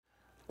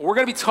We're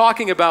going to be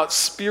talking about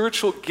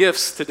spiritual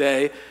gifts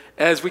today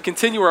as we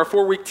continue our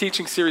 4-week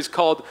teaching series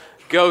called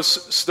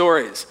Ghost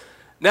Stories.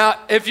 Now,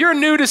 if you're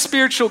new to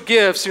spiritual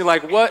gifts, you're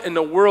like, what in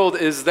the world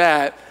is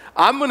that?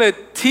 I'm going to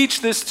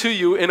teach this to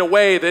you in a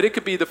way that it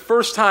could be the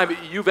first time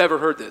you've ever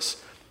heard this.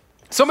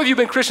 Some of you have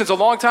been Christians a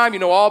long time, you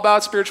know all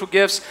about spiritual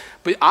gifts,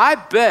 but I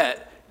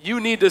bet you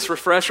need this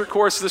refresher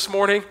course this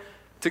morning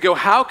to go,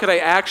 how could I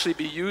actually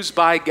be used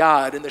by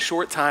God in the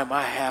short time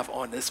I have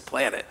on this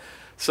planet?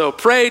 So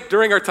pray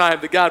during our time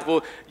that God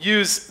will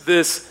use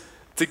this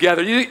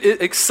together. You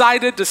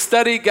excited to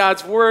study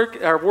God's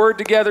word, our word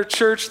together,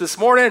 church, this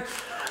morning?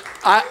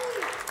 I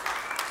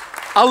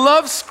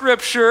love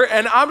Scripture,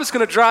 and I'm just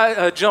going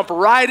to jump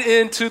right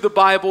into the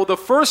Bible. The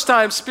first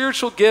time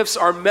spiritual gifts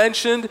are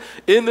mentioned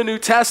in the New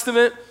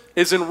Testament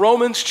is in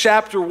Romans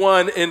chapter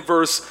 1 in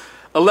verse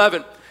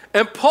 11.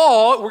 And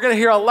Paul, we're going to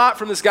hear a lot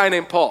from this guy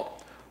named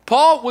Paul.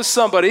 Paul was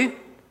somebody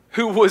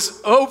who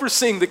was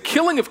overseeing the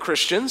killing of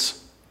Christians,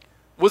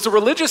 was a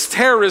religious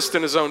terrorist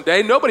in his own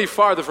day. Nobody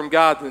farther from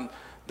God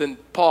than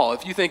Paul.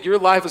 If you think your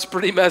life is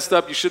pretty messed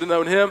up, you should have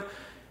known him.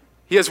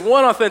 He has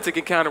one authentic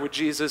encounter with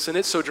Jesus, and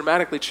it so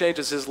dramatically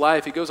changes his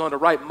life. He goes on to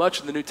write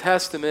much in the New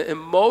Testament, and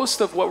most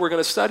of what we're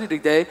going to study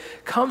today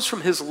comes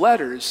from his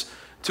letters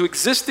to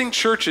existing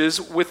churches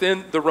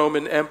within the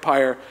Roman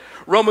Empire.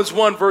 Romans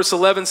 1 verse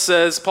 11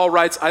 says, Paul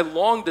writes, I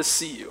long to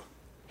see you.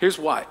 Here's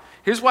why.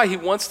 Here's why he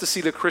wants to see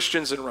the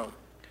Christians in Rome,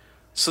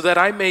 so that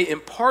I may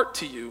impart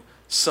to you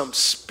some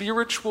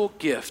spiritual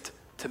gift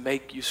to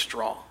make you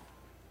strong.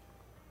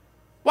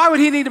 Why would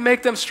he need to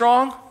make them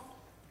strong?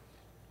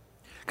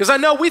 Because I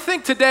know we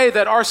think today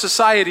that our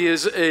society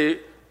is a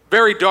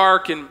very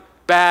dark and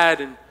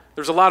bad, and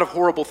there's a lot of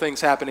horrible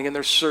things happening, and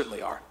there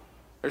certainly are.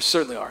 There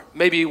certainly are.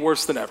 Maybe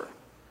worse than ever.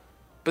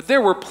 But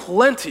there were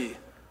plenty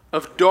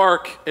of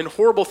dark and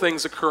horrible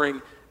things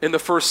occurring in the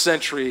first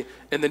century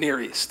in the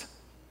Near East.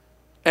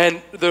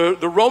 And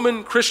the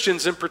Roman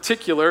Christians in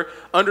particular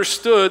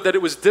understood that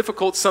it was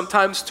difficult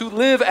sometimes to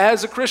live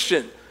as a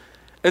Christian.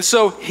 And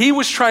so he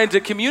was trying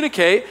to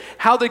communicate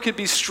how they could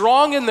be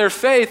strong in their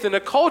faith in a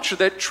culture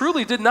that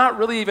truly did not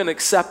really even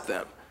accept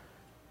them.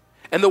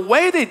 And the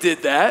way they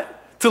did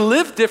that, to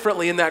live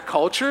differently in that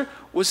culture,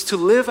 was to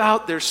live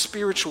out their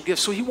spiritual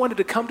gifts. So he wanted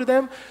to come to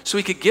them so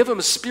he could give them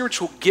a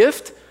spiritual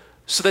gift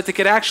so that they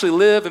could actually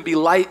live and be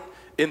light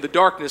in the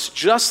darkness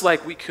just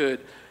like we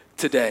could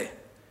today.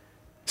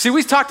 See,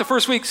 we talked the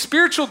first week,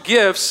 spiritual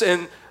gifts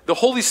and the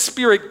Holy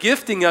Spirit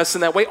gifting us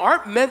in that way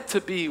aren't meant to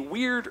be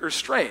weird or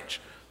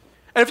strange.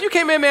 And if you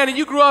came in, man, and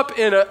you grew up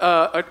in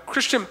a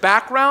Christian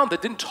background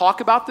that didn't talk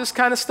about this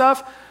kind of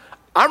stuff,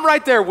 I'm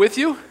right there with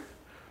you.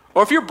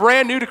 Or if you're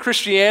brand new to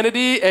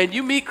Christianity and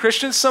you meet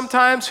Christians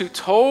sometimes who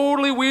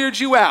totally weird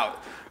you out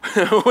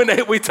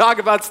when we talk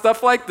about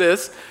stuff like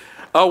this,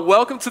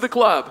 welcome to the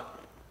club.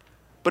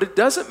 But it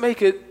doesn't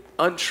make it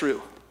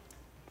untrue.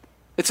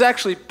 It's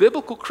actually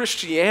biblical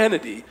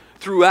Christianity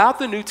throughout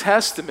the New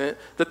Testament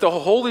that the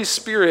Holy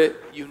Spirit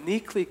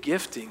uniquely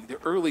gifting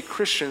the early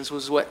Christians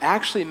was what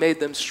actually made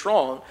them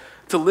strong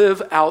to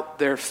live out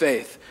their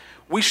faith.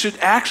 We should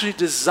actually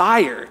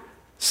desire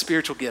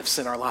spiritual gifts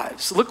in our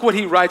lives. Look what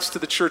he writes to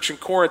the church in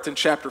Corinth in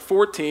chapter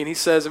 14. He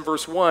says in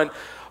verse 1,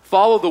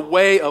 follow the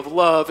way of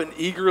love and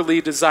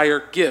eagerly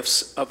desire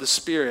gifts of the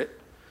Spirit.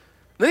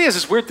 And then he has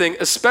this weird thing,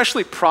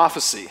 especially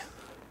prophecy.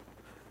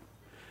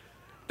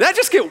 Did that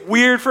just get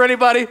weird for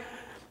anybody?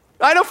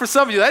 I know for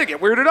some of you, that didn't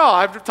get weird at all.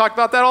 I've talked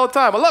about that all the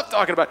time. I love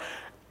talking about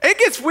it. It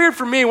gets weird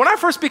for me. When I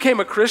first became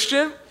a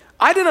Christian,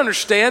 I didn't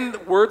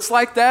understand words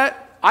like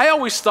that. I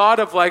always thought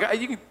of like,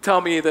 you can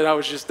tell me that I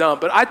was just dumb,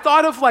 but I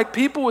thought of like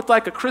people with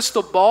like a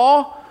crystal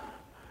ball,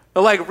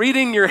 or like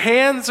reading your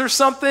hands or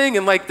something,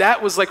 and like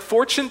that was like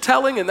fortune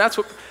telling, and that's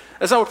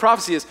not what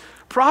prophecy is.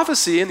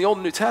 Prophecy in the Old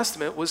and New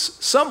Testament was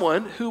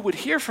someone who would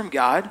hear from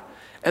God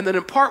and then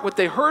impart what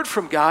they heard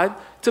from God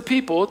to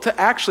people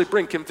to actually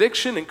bring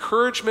conviction,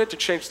 encouragement, to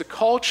change the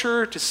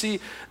culture, to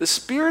see the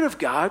Spirit of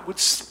God would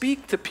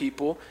speak to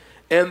people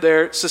and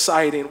their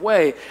society and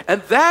way.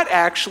 And that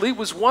actually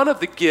was one of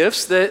the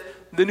gifts that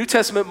the New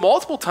Testament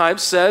multiple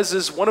times says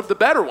is one of the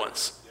better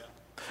ones. Yeah.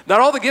 Not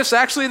all the gifts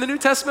actually in the New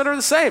Testament are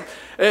the same.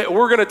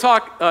 We're going to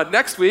talk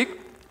next week.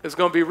 It's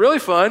going to be really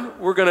fun.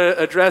 We're going to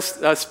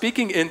address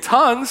speaking in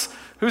tongues.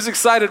 Who's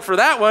excited for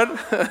that one?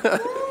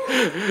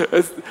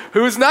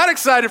 Who's not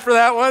excited for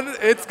that one?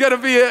 It's going to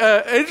be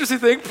an interesting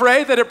thing.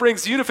 Pray that it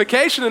brings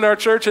unification in our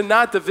church and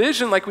not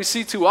division like we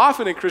see too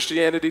often in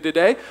Christianity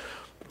today.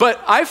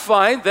 But I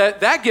find that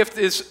that gift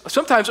is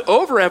sometimes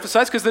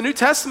overemphasized because the New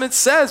Testament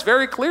says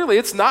very clearly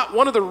it's not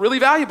one of the really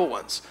valuable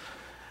ones.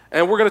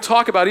 And we're going to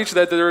talk about each of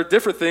that. There are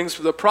different things.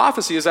 The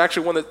prophecy is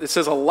actually one that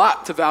says a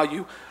lot to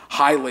value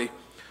highly.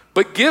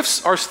 But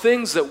gifts are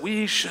things that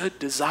we should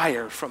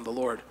desire from the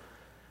Lord.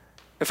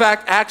 In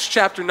fact, Acts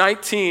chapter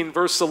 19,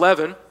 verse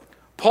 11,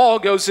 Paul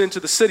goes into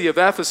the city of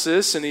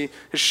Ephesus and he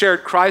has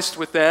shared Christ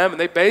with them, and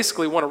they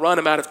basically want to run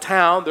him out of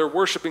town. They're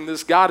worshiping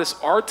this goddess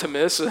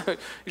Artemis. You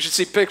should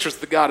see pictures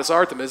of the goddess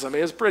Artemis. I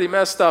mean, it's pretty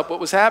messed up what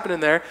was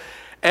happening there.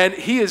 And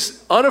he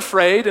is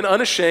unafraid and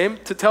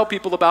unashamed to tell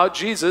people about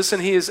Jesus,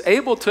 and he is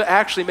able to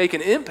actually make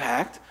an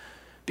impact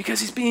because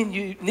he's being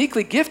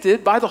uniquely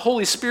gifted by the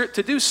Holy Spirit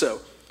to do so.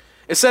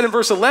 It said in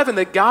verse 11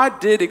 that God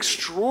did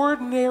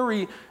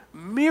extraordinary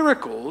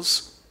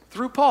miracles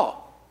through Paul.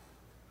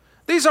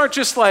 These aren't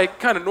just like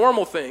kind of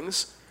normal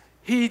things.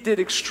 He did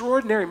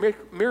extraordinary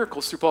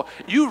miracles through Paul.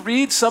 You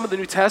read some of the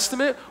New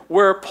Testament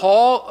where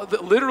Paul,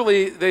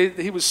 literally,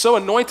 he was so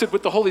anointed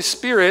with the Holy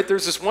Spirit.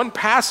 There's this one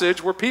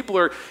passage where people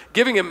are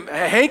giving him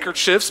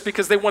handkerchiefs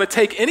because they want to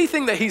take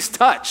anything that he's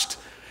touched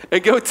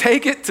and go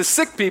take it to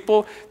sick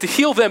people to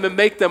heal them and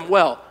make them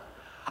well.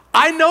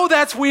 I know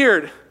that's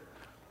weird,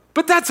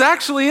 but that's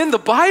actually in the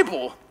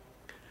Bible.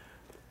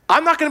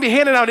 I'm not going to be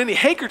handing out any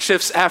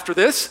handkerchiefs after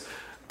this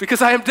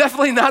because I am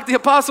definitely not the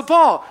Apostle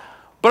Paul.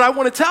 But I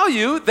want to tell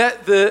you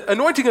that the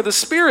anointing of the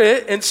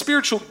Spirit and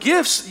spiritual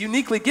gifts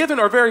uniquely given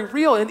are very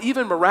real and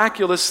even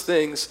miraculous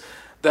things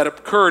that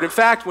occurred. In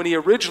fact, when he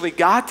originally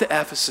got to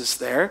Ephesus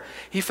there,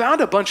 he found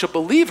a bunch of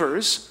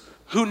believers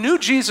who knew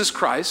Jesus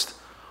Christ,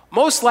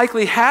 most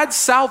likely had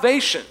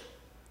salvation,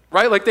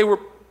 right? Like they were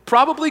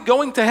probably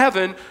going to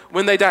heaven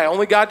when they die.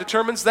 Only God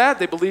determines that.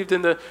 They believed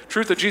in the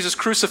truth of Jesus'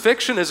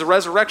 crucifixion, his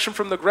resurrection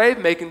from the grave,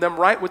 making them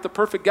right with the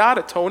perfect God,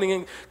 atoning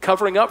and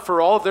covering up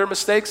for all of their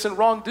mistakes and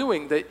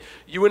wrongdoing, that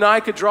you and I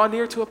could draw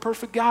near to a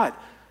perfect God.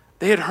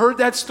 They had heard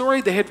that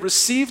story, they had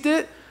received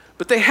it,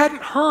 but they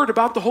hadn't heard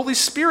about the Holy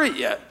Spirit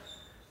yet.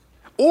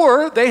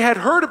 Or they had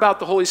heard about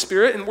the Holy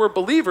Spirit and were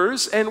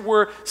believers and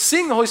were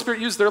seeing the Holy Spirit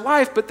use their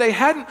life, but they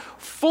hadn't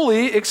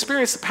fully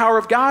experienced the power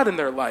of God in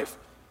their life.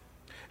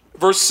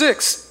 Verse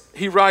 6,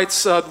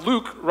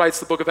 Luke writes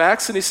the book of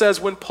Acts, and he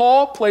says, when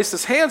Paul placed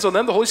his hands on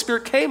them, the Holy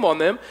Spirit came on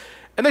them,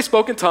 and they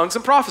spoke in tongues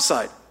and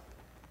prophesied.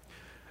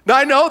 Now,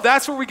 I know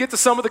that's where we get to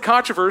some of the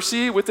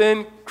controversy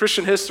within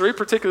Christian history,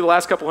 particularly the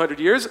last couple hundred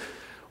years.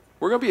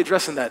 We're going to be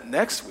addressing that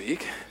next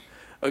week.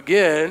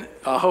 Again,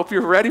 I hope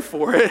you're ready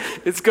for it.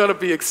 It's going to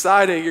be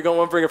exciting. You're going to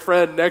want to bring a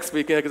friend next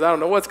weekend because I don't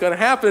know what's going to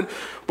happen,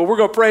 but we're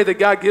going to pray that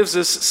God gives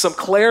us some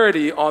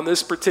clarity on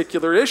this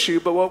particular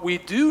issue. But what we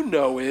do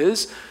know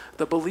is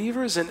the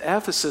believers in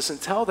Ephesus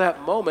until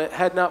that moment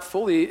had not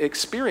fully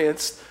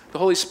experienced the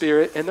Holy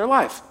Spirit in their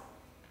life.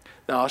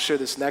 Now, I'll share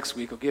this next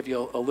week. I'll give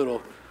you a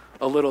little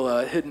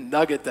hidden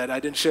nugget that I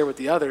didn't share with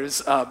the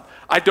others.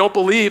 I don't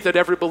believe that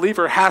every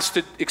believer has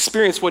to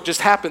experience what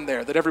just happened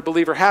there, that every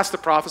believer has to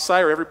prophesy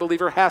or every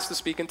believer has to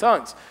speak in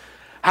tongues.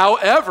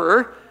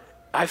 However,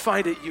 I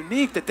find it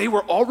unique that they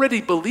were already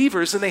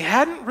believers and they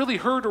hadn't really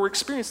heard or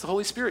experienced the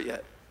Holy Spirit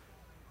yet.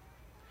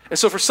 And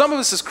so for some of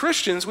us as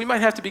Christians, we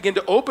might have to begin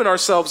to open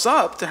ourselves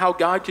up to how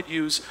God could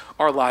use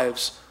our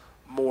lives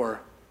more.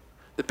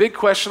 The big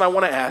question I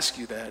want to ask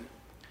you then,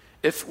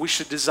 if we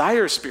should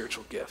desire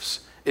spiritual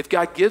gifts, if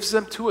God gives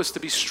them to us to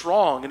be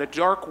strong in a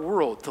dark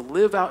world, to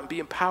live out and be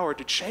empowered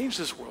to change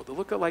this world, to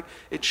look like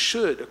it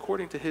should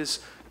according to his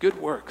good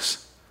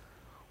works,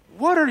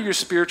 what are your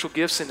spiritual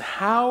gifts and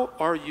how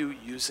are you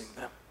using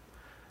them?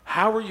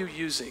 How are you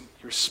using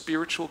your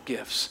spiritual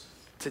gifts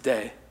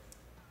today?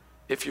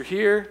 If you're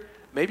here,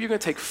 maybe you're going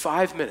to take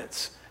 5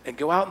 minutes and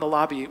go out in the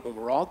lobby when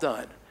we're all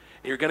done.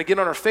 And you're going to get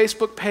on our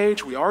Facebook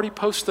page. We already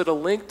posted a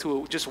link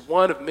to just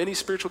one of many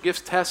spiritual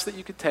gifts tests that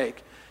you could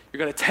take. You're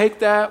going to take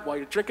that while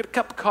you're drinking a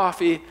cup of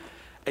coffee,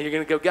 and you're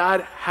going to go,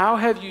 God, how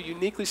have you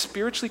uniquely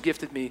spiritually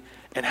gifted me,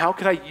 and how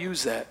can I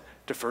use that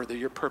to further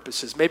your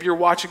purposes? Maybe you're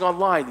watching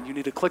online, and you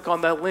need to click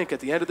on that link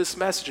at the end of this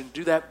message and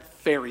do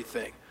that very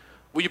thing.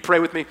 Will you pray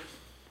with me?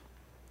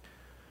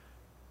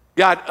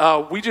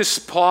 God, we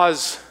just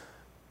pause.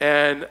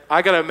 And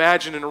I got to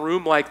imagine in a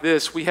room like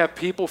this, we have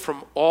people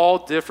from all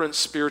different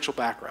spiritual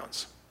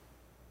backgrounds,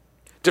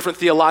 different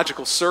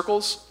theological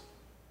circles,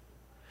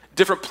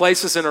 different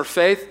places in our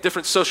faith,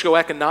 different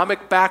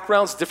socioeconomic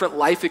backgrounds, different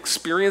life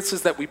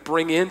experiences that we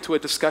bring into a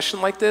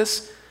discussion like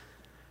this.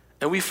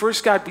 And we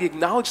first, God, we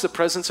acknowledge the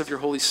presence of your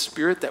Holy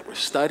Spirit that we're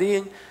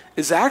studying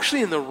is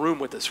actually in the room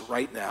with us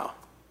right now.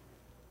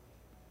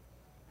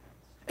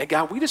 And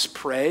God, we just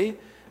pray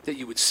that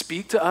you would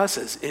speak to us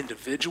as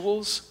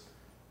individuals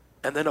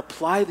and then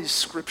apply these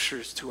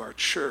scriptures to our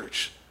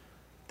church,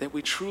 that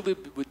we truly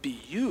would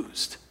be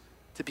used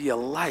to be a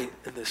light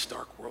in this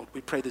dark world.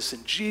 We pray this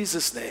in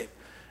Jesus' name,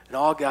 and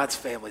all God's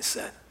family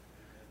said,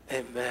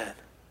 amen.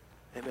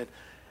 Amen.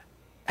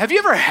 Have you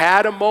ever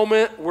had a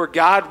moment where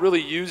God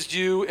really used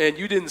you and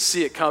you didn't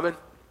see it coming?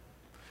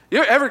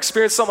 You ever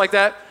experienced something like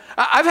that?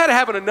 I've had it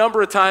happen a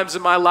number of times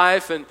in my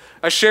life, and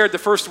I shared the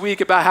first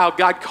week about how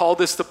God called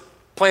us to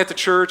plant the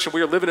church, and we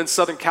were living in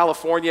Southern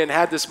California and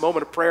had this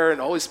moment of prayer, and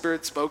the Holy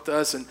Spirit spoke to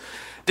us, and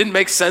it didn't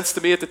make sense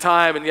to me at the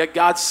time, and yet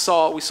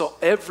we saw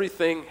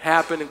everything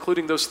happen,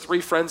 including those 3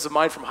 friends of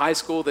mine from high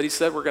school that he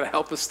said were going to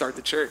help us start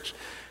the church.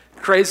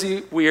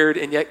 Crazy, weird,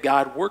 and yet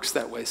God works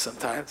that way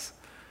sometimes.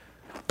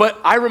 But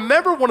I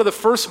remember one of the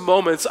first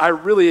moments I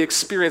really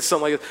experienced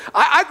something like this.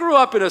 I grew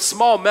up in a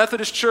small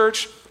Methodist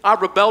church. I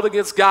rebelled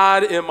against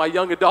God in my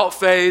young adult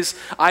phase.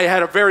 I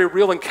had a very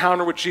real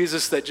encounter with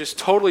Jesus that just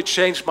totally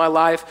changed my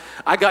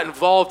life. I got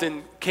involved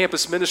in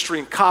campus ministry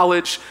in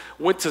college,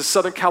 went to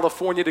Southern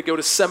California to go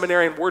to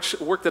seminary and worked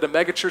at a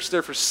megachurch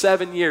there for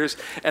 7 years.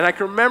 And I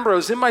can remember I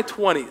was in my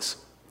 20s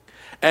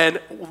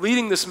and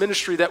leading this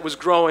ministry that was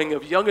growing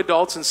of young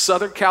adults in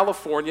Southern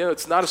California.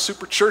 It's not a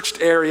super churched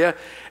area.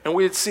 And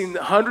we had seen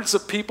hundreds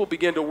of people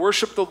begin to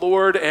worship the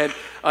Lord and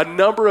a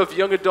number of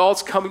young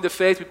adults coming to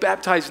faith. We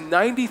baptized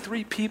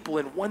 93 people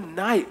in one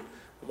night,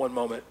 one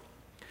moment.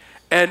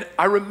 And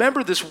I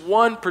remember this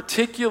one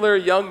particular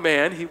young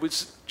man. He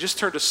was just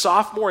turned a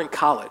sophomore in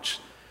college.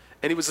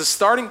 And he was a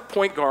starting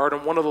point guard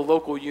on one of the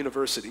local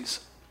universities.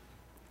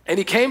 And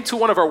he came to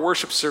one of our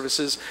worship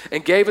services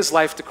and gave his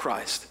life to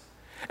Christ.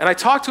 And I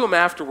talked to him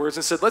afterwards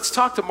and said, let's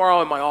talk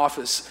tomorrow in my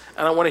office,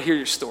 and I want to hear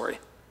your story.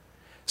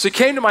 So he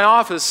came to my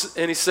office,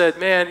 and he said,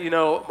 man,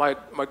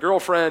 my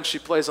girlfriend, she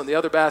plays on the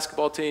other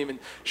basketball team, and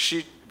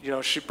she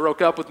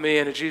broke up with me,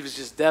 and she was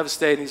just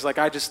devastated. And he's like,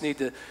 I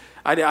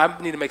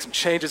need to make some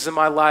changes in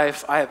my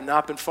life. I have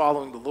not been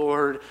following the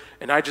Lord,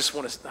 and I just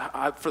want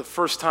to, for the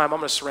first time, I'm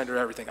going to surrender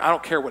everything. I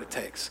don't care what it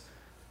takes.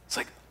 It's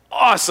like,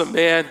 awesome,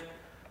 man.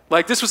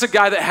 Like, this was a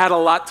guy that had a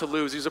lot to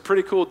lose. He was a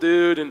pretty cool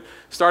dude and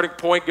starting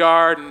point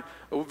guard and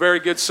very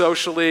good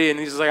socially, and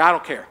he's like, I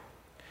don't care.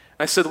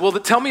 I said, well,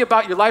 tell me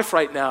about your life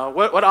right now.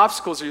 What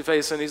obstacles are you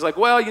facing? He's like,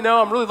 well,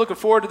 I'm really looking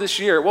forward to this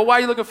year. Well, why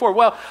are you looking forward?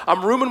 Well,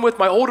 I'm rooming with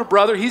my older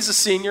brother. He's a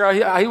senior.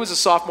 He was a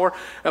sophomore,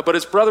 but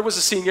his brother was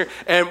a senior,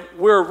 and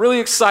we're really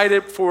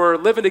excited for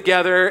living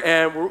together,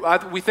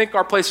 and we think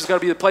our place is going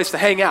to be the place to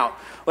hang out.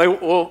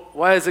 Like, well,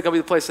 why is it going to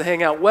be the place to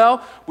hang out?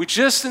 Well, we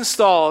just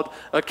installed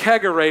a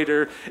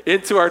kegerator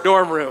into our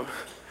dorm room,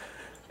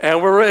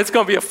 and it's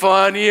going to be a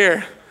fun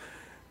year.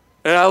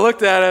 And I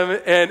looked at him,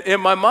 and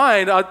in my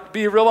mind, I'll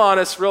be real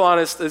honest,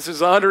 this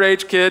is an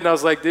underage kid, and I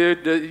was like,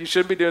 dude, you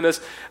shouldn't be doing this.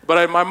 But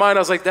in my mind,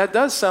 I was like, that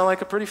does sound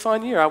like a pretty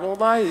fun year. I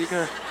won't lie, you're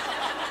going to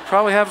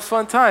probably have a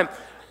fun time.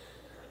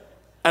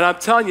 And I'm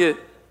telling you,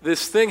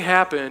 this thing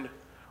happened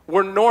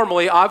where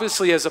normally,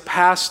 obviously as a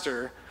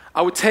pastor,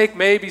 I would take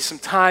maybe some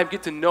time,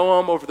 get to know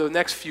him over the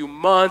next few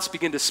months,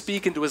 begin to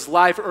speak into his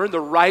life, earn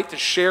the right to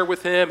share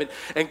with him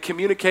and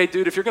communicate,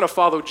 dude, if you're going to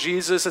follow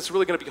Jesus, it's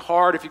really going to be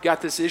hard if you've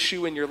got this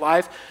issue in your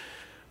life.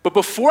 But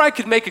before I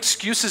could make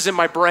excuses in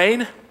my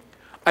brain,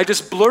 I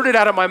just blurted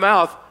out of my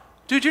mouth,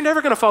 dude, you're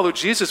never going to follow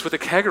Jesus with a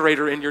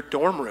kegerator in your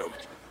dorm room.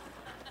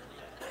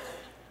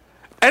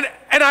 And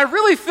I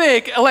really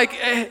think, like,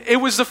 it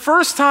was the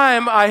first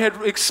time I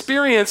had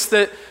experienced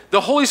that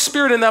the Holy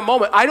Spirit in that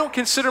moment. I don't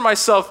consider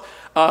myself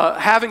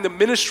having the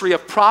ministry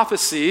of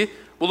prophecy.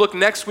 We'll look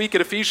next week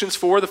at Ephesians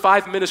 4, the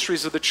 5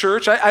 ministries of the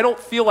church. I don't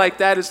feel like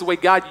that is the way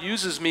God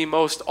uses me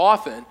most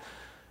often.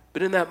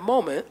 But in that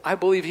moment, I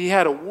believe he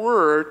had a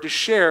word to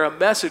share, a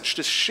message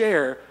to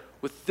share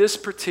with this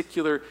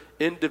particular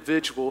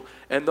individual.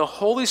 And the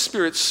Holy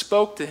Spirit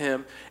spoke to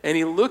him, and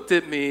he looked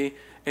at me,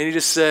 and he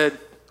just said,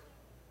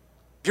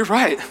 you're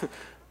right.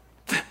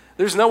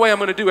 There's no way I'm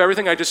going to do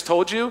everything I just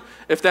told you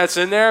if that's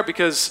in there,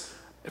 because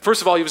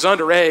first of all, he was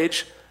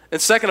underage. And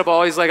second of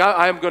all, he's like,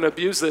 I'm going to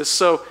abuse this.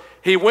 So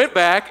he went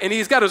back, and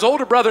he's got his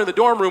older brother in the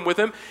dorm room with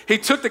him. He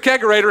took the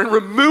kegerator and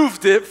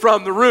removed it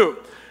from the room.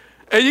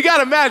 And you got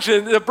to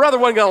imagine, the brother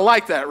wasn't going to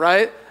like that,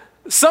 right?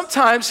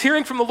 Sometimes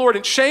hearing from the Lord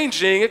and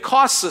changing, it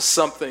costs us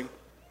something.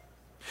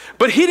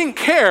 But he didn't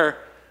care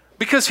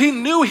because he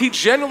knew he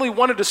genuinely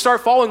wanted to start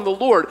following the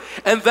Lord.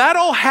 And that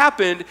all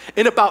happened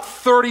in about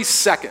 30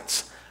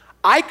 seconds.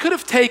 I could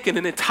have taken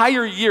an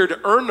entire year to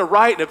earn the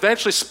right and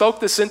eventually spoke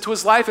this into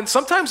his life. And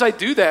sometimes I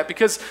do that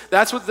because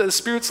that's what the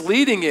Spirit's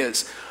leading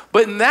is.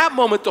 But in that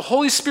moment, the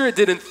Holy Spirit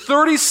did in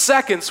 30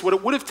 seconds what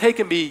it would have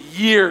taken me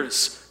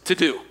years to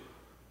do.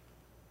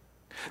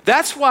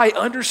 That's why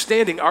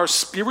understanding our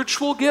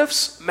spiritual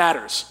gifts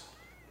matters.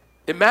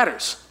 It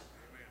matters.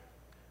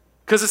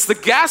 Because it's the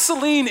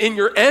gasoline in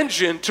your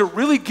engine to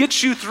really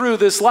get you through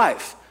this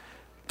life,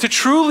 to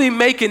truly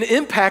make an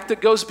impact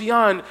that goes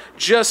beyond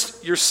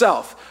just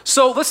yourself.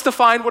 So let's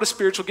define what a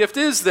spiritual gift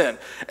is then.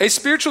 A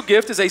spiritual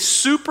gift is a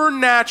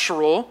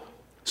supernatural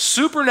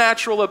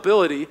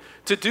ability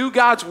to do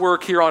God's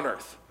work here on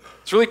earth.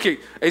 It's really key.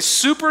 A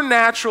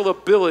supernatural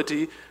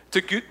ability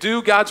to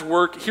do God's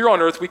work here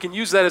on earth. We can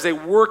use that as a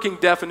working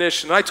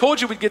definition. And I told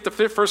you we'd get to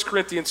 1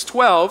 Corinthians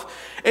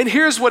 12, and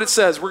here's what it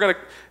says. We're going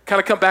to kind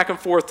of come back and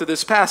forth to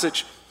this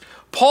passage.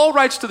 Paul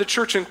writes to the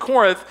church in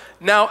Corinth,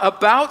 now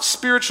about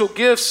spiritual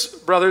gifts,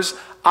 brothers,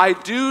 I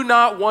do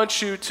not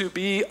want you to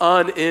be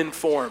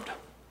uninformed.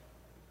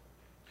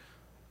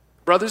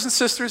 Brothers and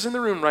sisters in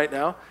the room right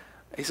now,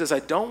 he says, I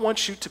don't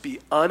want you to be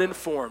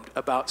uninformed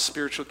about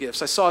spiritual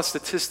gifts. I saw a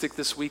statistic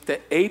this week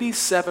that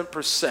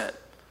 87%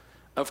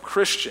 of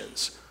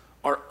Christians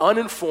are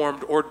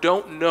uninformed or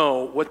don't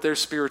know what their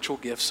spiritual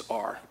gifts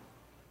are.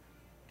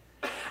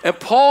 And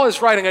Paul is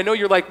writing, I know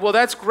you're like, well,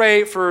 that's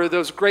great for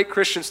those great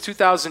Christians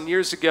 2,000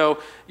 years ago.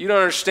 You don't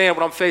understand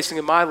what I'm facing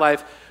in my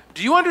life.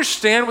 Do you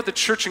understand what the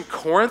church in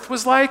Corinth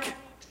was like?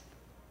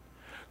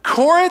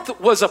 Corinth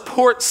was a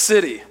port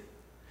city.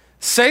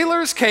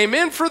 Sailors came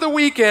in for the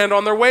weekend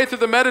on their way through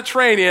the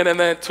Mediterranean and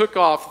then took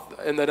off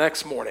in the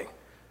next morning,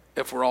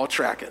 if we're all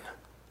tracking.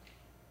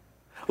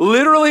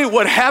 Literally,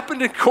 what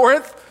happened in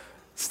Corinth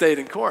stayed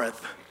in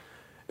Corinth.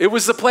 It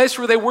was the place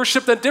where they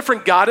worshiped a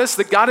different goddess,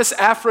 the goddess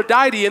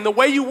Aphrodite, and the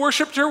way you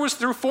worshiped her was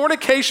through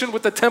fornication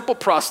with the temple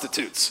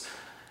prostitutes.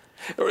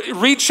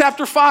 Read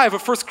chapter 5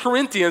 of 1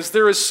 Corinthians.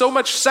 There is so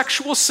much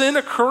sexual sin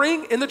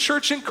occurring in the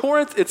church in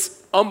Corinth,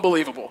 it's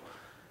unbelievable.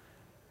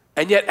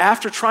 And yet,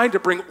 after trying to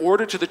bring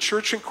order to the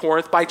church in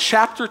Corinth, by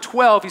chapter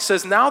 12, he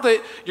says, now that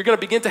you're going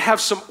to begin to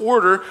have some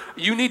order,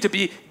 you need to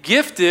be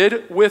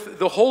gifted with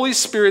the Holy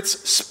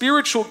Spirit's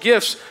spiritual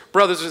gifts,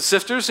 brothers and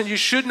sisters, and you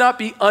should not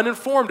be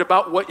uninformed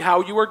about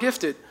how you are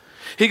gifted.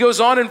 He goes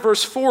on in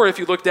verse 4, if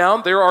you look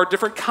down, there are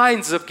different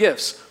kinds of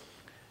gifts.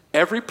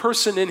 Every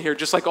person in here,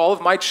 just like all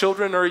of my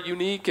children are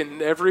unique and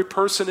every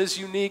person is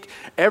unique,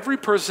 every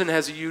person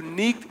has a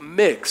unique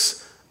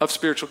mix of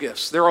spiritual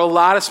gifts. There are a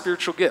lot of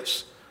spiritual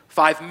gifts.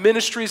 5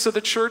 ministries of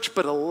the church,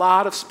 but a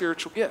lot of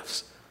spiritual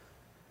gifts.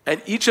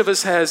 And each of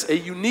us has a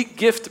unique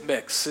gift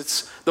mix.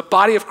 It's the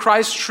body of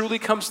Christ truly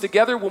comes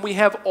together when we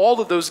have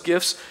all of those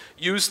gifts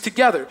used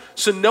together.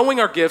 So knowing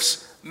our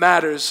gifts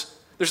matters.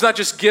 There's not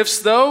just gifts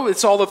though,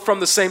 it's all from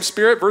the same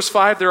Spirit. Verse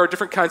 5, there are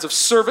different kinds of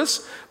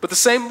service, but the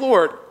same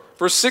Lord.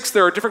 Verse 6,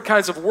 there are different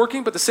kinds of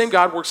working, but the same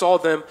God works all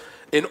of them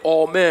in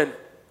all men.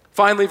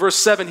 Finally, verse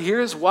 7,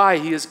 here's why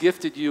he has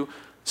gifted you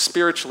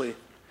spiritually.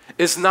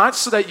 It's not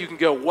so that you can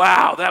go,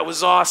 wow, that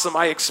was awesome.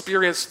 I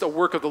experienced the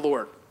work of the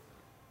Lord.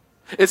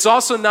 It's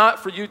also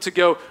not for you to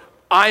go,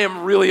 I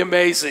am really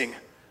amazing.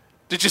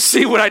 Did you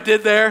see what I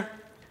did there?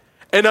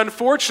 And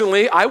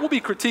unfortunately, I will be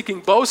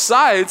critiquing both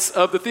sides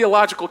of the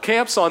theological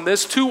camps on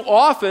this. Too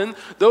often,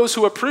 those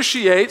who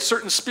appreciate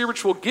certain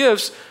spiritual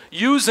gifts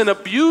use and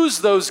abuse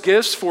those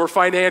gifts for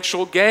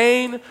financial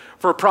gain,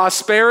 for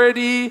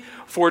prosperity,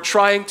 for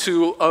trying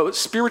to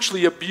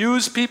spiritually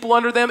abuse people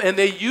under them. And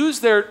they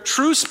use their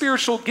true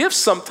spiritual gifts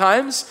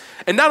sometimes,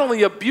 and not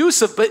only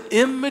abusive, but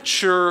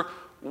immature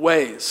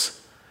ways.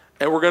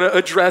 And we're going to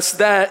address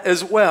that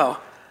as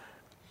well.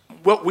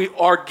 What we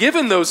are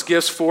given those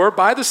gifts for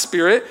by the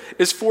Spirit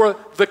is for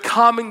the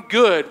common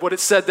good, what it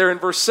said there in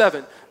verse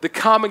 7. The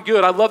common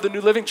good. I love the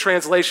New Living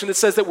Translation. It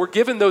says that we're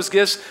given those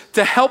gifts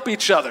to help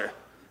each other.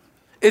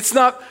 It's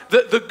not,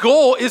 the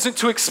goal isn't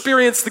to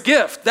experience the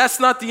gift. That's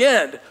not the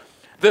end.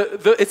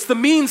 It's the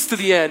means to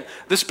the end.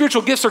 The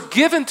spiritual gifts are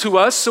given to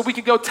us so we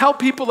can go tell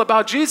people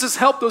about Jesus,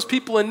 help those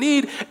people in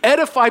need,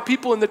 edify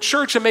people in the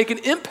church, and make an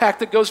impact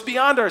that goes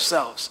beyond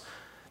ourselves.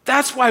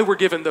 That's why we're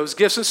given those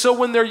gifts. And so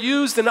when they're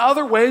used in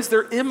other ways,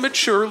 they're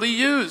immaturely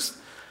used.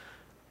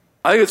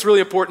 I think it's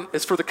really important.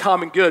 It's for the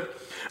common good.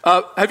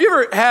 Have you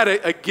ever had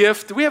a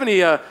gift? Do we have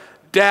any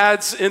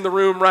dads in the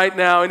room right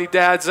now? Any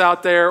dads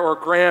out there or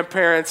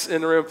grandparents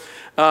in the room?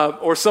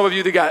 Or some of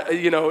you that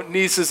got,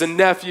 nieces and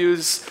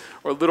nephews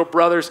or little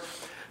brothers.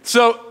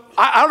 So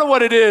I don't know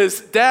what it is.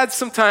 Dads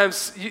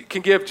sometimes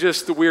can give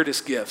just the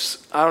weirdest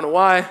gifts. I don't know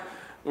why.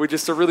 We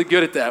just are really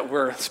good at that.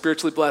 We're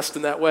spiritually blessed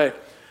in that way.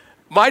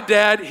 My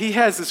dad, he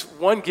has this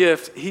one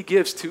gift he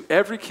gives to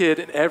every kid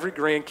and every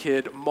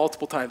grandkid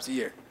multiple times a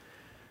year.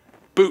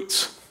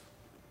 Boots.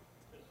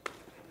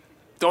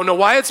 Don't know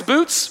why it's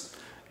boots.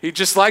 He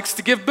just likes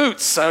to give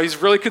boots. So he's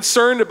really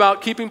concerned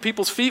about keeping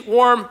people's feet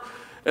warm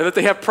and that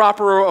they have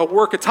proper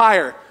work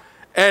attire.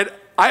 And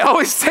I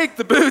always take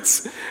the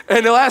boots,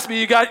 and they'll ask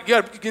me, you got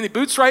any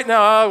boots right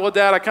now? Oh, well,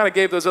 Dad, I kind of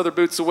gave those other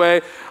boots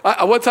away.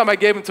 One time I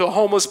gave them to a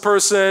homeless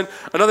person.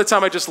 Another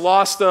time I just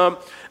lost them.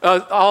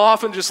 I'll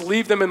often just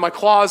leave them in my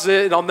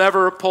closet, and I'll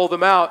never pull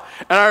them out.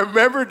 And I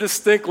remember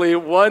distinctly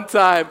one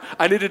time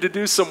I needed to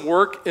do some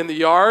work in the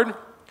yard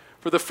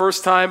for the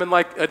first time in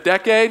like a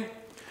decade,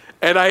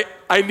 and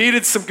I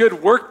needed some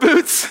good work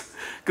boots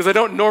because I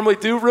don't normally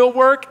do real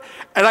work,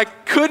 and I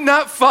could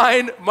not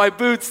find my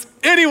boots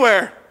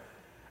anywhere.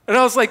 And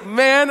I was like,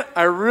 man,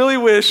 I really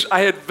wish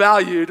I had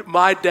valued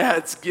my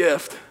dad's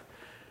gift.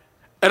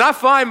 And I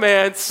find,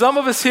 man, some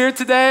of us here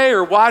today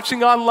or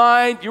watching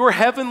online, your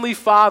heavenly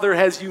Father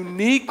has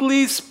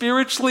uniquely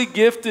spiritually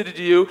gifted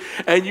you,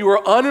 and you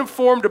are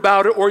uninformed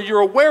about it, or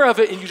you're aware of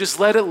it, and you just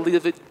let it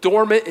live it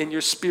dormant in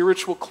your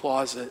spiritual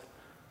closet,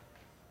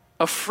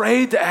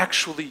 afraid to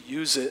actually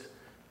use it.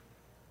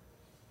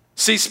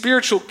 See,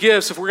 spiritual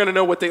gifts, if we're going to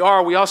know what they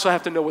are, we also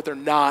have to know what they're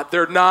not.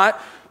 They're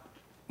not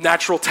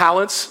natural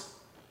talents.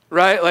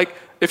 Right? Like,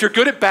 if you're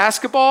good at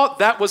basketball,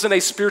 that wasn't a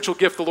spiritual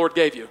gift the Lord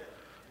gave you.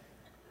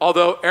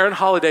 Although Aaron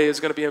Holiday is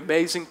going to be an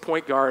amazing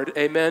point guard.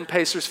 Amen,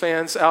 Pacers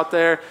fans out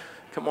there?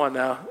 Come on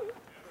now.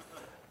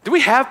 Do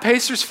we have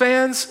Pacers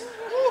fans?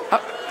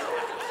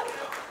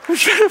 I'm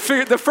trying to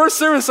figure, the first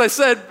service I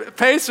said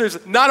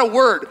Pacers, not a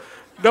word.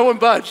 No one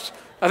budged.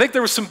 I think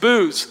there was some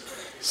boos.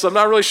 So I'm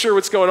not really sure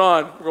what's going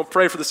on. We're going to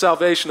pray for the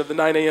salvation of the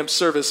 9 a.m.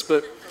 service,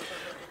 but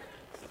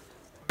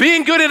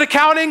being good at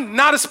accounting,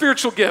 not a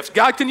spiritual gift.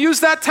 God can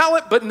use that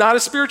talent, but not a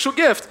spiritual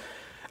gift.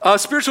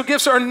 Spiritual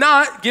gifts are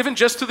not given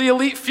just to the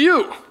elite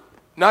few.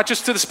 not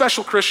just to the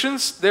special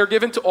Christians. They're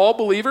given to all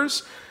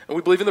believers, and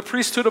we believe in the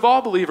priesthood of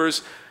all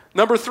believers.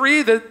 Number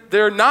three, that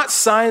they're not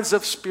signs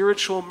of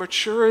spiritual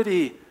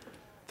maturity.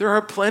 There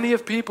are plenty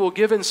of people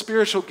given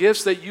spiritual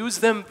gifts that use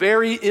them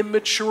very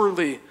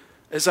immaturely,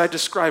 as I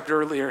described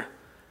earlier.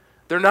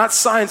 They're not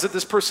signs that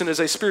this person is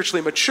a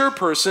spiritually mature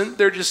person.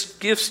 They're just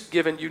gifts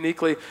given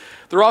uniquely.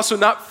 They're also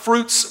not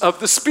fruits of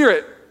the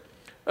Spirit.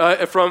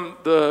 From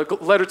the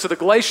letter to the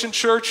Galatian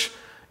church,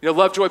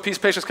 love, joy, peace,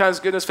 patience,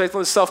 kindness, goodness,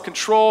 faithfulness,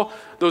 self-control.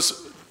 Those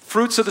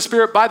fruits of the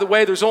Spirit. By the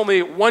way, there's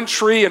only one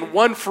tree and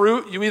one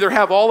fruit. You either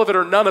have all of it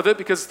or none of it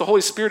because the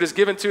Holy Spirit is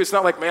given to you. It's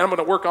not like, man, I'm going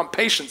to work on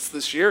patience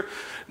this year.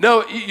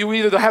 No, you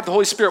either have the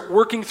Holy Spirit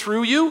working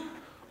through you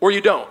or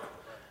you don't.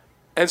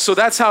 And so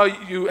that's how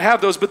you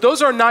have those. But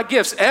those are not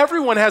gifts.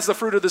 Everyone has the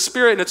fruit of the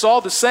Spirit, and it's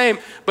all the same,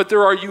 but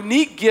there are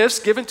unique gifts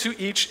given to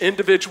each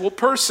individual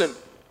person.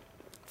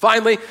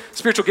 Finally,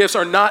 spiritual gifts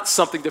are not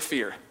something to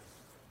fear.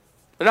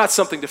 They're not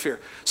something to fear.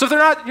 So if you're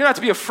not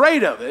to be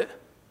afraid of it.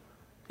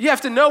 You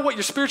have to know what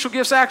your spiritual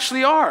gifts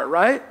actually are,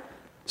 right?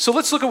 So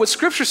let's look at what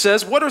Scripture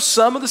says. What are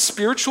some of the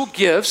spiritual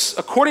gifts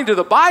according to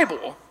the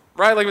Bible,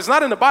 right? Like if it's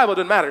not in the Bible, it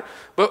doesn't matter.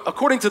 But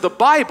according to the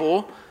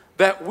Bible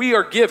that we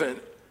are given.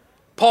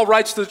 Paul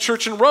writes to the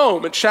church in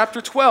Rome in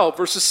chapter 12,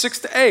 verses 6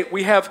 to 8.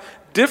 We have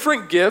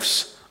different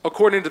gifts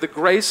according to the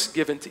grace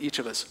given to each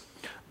of us.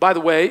 By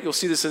the way, you'll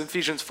see this in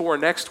Ephesians 4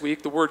 next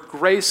week. The word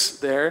grace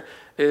there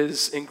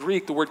is in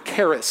Greek, the word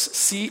charis,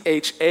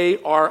 C-H-A-R-I-S.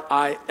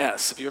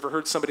 Have you ever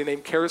heard somebody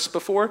named charis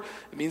before?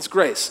 It means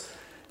grace.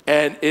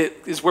 And it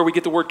is where we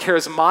get the word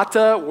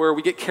charismata, where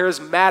we get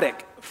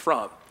charismatic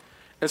from.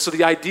 And so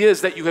the idea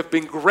is that you have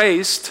been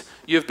graced,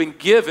 you have been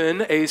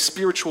given a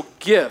spiritual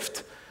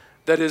gift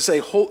that is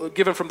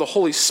given from the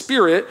Holy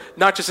Spirit,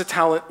 not just a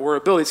talent or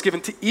ability. It's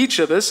given to each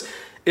of us.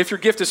 If your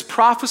gift is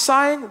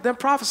prophesying, then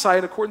prophesy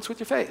in accordance with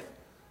your faith.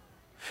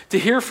 To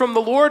hear from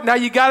the Lord, now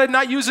you got to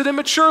not use it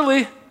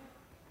immaturely.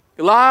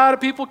 A lot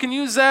of people can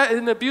use that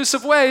in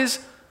abusive ways,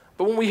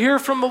 but when we hear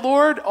from the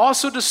Lord,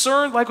 also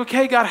discern, like,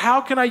 okay, God,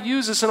 how can I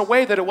use this in a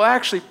way that it will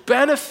actually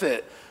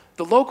benefit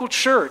the local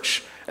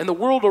church and the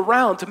world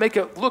around to make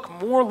it look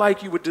more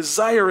like you would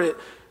desire it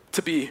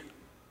to be?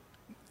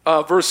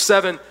 Verse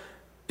 7,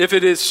 if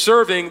it is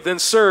serving, then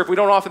serve. We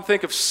don't often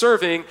think of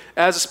serving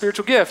as a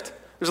spiritual gift.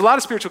 There's a lot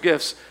of spiritual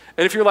gifts.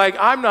 And if you're like,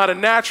 I'm not a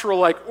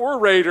natural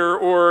orator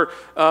or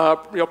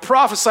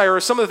prophesier or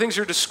some of the things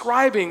you're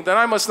describing, then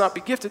I must not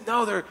be gifted.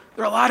 No, there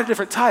are a lot of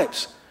different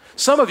types.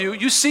 Some of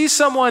you see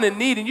someone in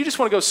need and you just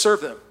want to go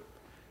serve them.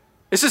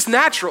 It's just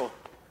natural.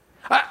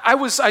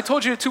 I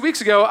told you 2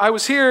 weeks ago, I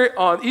was here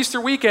on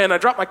Easter weekend. I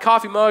dropped my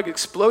coffee mug,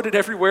 exploded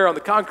everywhere on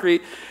the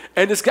concrete.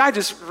 And this guy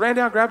just ran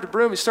down, grabbed a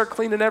broom, he started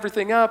cleaning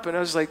everything up. And I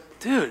was like,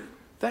 dude,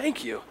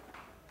 thank you.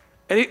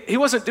 And he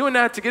wasn't doing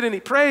that to get any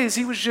praise.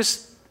 He was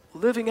just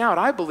living out.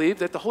 I believe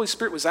that the Holy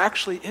Spirit was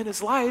actually in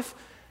his life,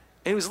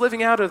 and he was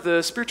living out of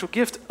the spiritual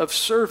gift of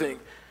serving.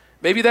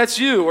 Maybe that's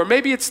you, or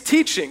maybe it's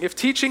teaching. If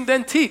teaching,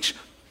 then teach.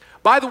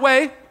 By the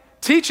way,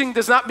 teaching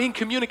does not mean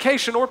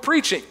communication or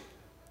preaching.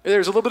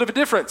 There's a little bit of a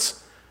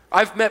difference.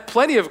 I've met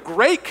plenty of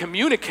great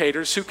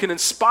communicators who can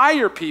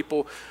inspire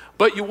people,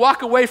 but you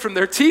walk away from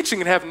their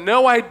teaching and have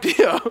no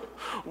idea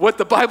what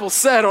the Bible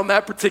said on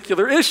that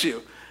particular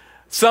issue.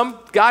 Some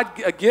God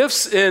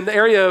gifts in the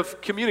area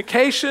of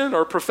communication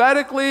or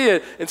prophetically,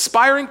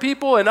 inspiring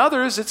people, and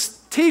others it's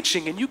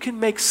teaching, and you can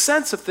make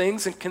sense of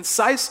things in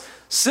concise,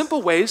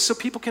 simple ways so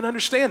people can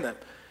understand them.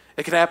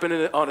 It can happen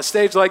on a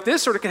stage like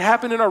this, or it can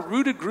happen in our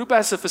rooted group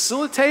as a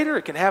facilitator.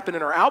 It can happen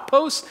in our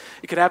outposts.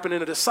 It can happen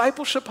in a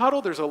discipleship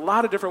huddle. There's a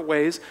lot of different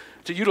ways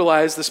to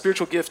utilize the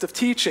spiritual gift of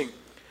teaching.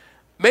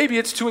 Maybe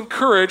it's to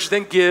encourage,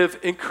 then give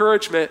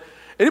encouragement.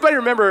 Anybody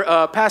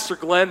remember Pastor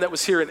Glenn that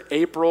was here in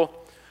April?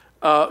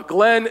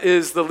 Glenn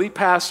is the lead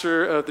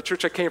pastor of the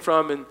church I came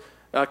from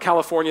in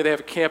California. They have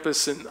a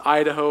campus in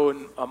Idaho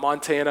and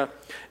Montana.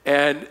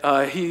 And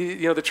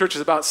the church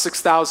is about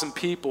 6,000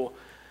 people.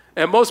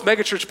 And most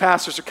megachurch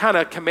pastors are kind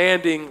of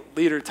commanding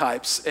leader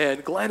types.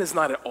 And Glenn is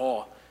not at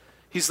all.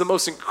 He's the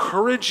most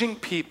encouraging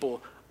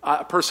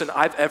person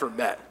I've ever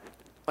met.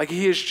 Like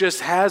he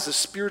has a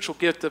spiritual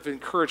gift of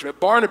encouragement.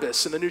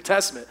 Barnabas in the New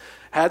Testament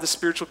had the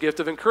spiritual gift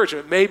of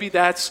encouragement. Maybe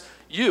that's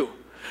you.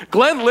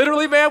 Glenn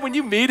literally, man, when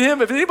you meet him,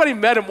 if anybody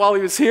met him while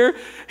he was here,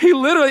 he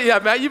literally, yeah,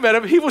 Matt, you met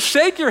him, he will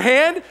shake your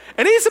hand,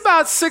 and he's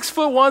about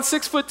 6'1",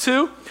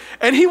 6'2",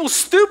 and he will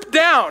stoop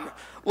down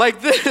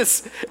like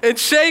this and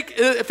shake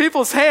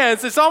people's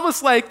hands. It's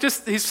almost like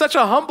he's such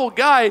a humble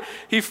guy,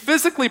 he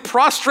physically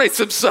prostrates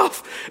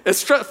himself in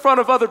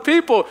front of other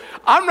people.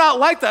 I'm not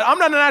like that. I'm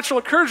not a natural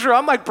encourager.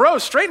 I'm like, bro,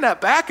 straighten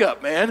that back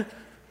up, man.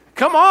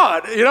 Come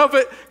on,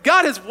 but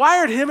God has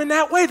wired him in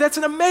that way. That's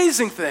an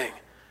amazing thing.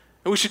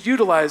 And we should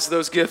utilize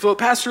those gifts. Well,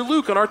 Pastor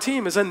Luke on our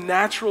team is a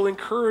natural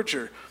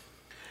encourager.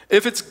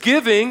 If it's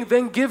giving,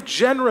 then give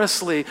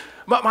generously.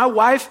 My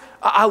wife,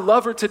 I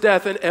love her to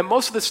death, and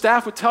most of the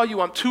staff would tell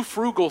you I'm too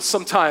frugal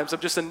sometimes. I'm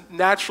just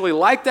naturally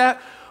like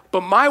that.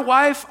 But my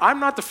wife,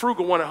 I'm not the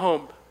frugal one at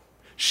home.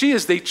 She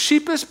is the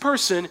cheapest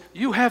person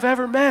you have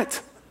ever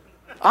met.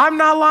 I'm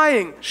not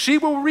lying. She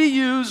will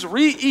reuse,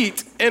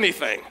 re-eat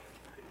anything.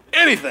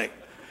 Anything.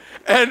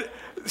 And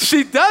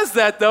she does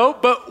that though,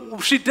 but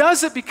she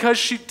does it because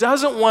she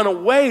doesn't want to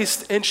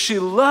waste and she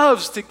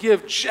loves to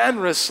give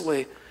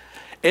generously.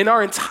 In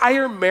our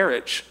entire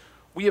marriage,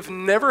 we have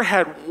never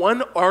had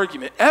one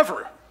argument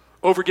ever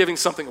over giving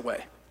something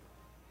away.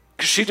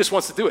 Because she just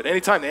wants to do it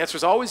anytime. The answer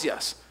is always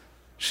yes.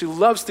 She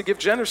loves to give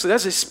generously.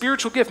 That's a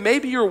spiritual gift.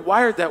 Maybe you're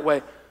wired that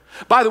way.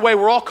 By the way,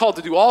 we're all called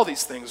to do all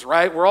these things,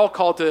 right? We're all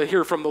called to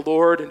hear from the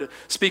Lord and to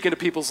speak into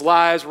people's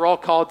lives. We're all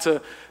called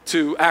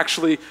to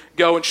actually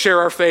go and share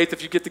our faith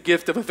if you get the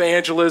gift of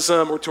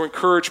evangelism, or to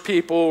encourage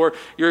people, or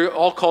you're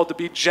all called to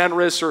be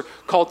generous, or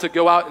called to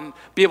go out and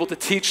be able to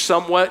teach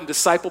somewhat and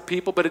disciple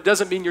people, but it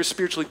doesn't mean you're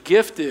spiritually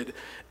gifted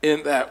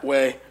in that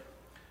way.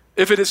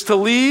 If it is to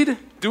lead,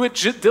 do it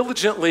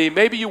diligently.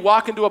 Maybe you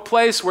walk into a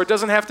place where it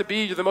doesn't have to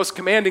be you're the most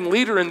commanding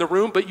leader in the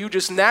room, but you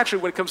just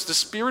naturally, when it comes to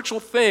spiritual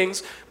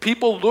things,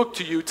 people look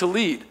to you to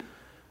lead.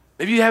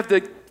 Maybe you have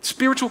the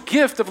spiritual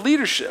gift of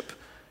leadership,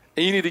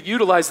 and you need to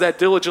utilize that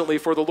diligently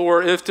for the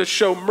Lord. If to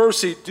show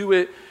mercy, do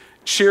it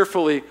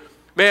cheerfully.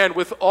 Man,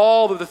 with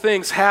all of the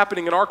things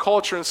happening in our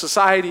culture and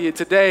society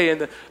today,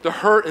 and the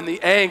hurt and the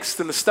angst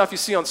and the stuff you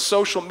see on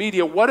social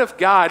media, what if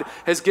God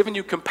has given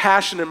you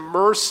compassion and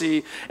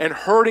mercy and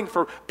hurting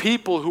for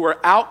people who are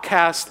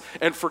outcast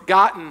and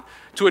forgotten,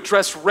 to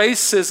address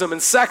racism and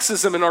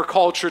sexism in our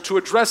culture, to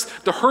address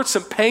the hurts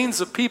and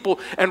pains of people,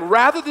 and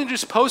rather than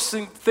just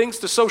posting things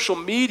to social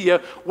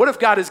media, what if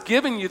God has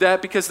given you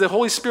that because the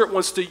Holy Spirit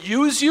wants to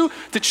use you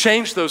to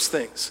change those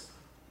things?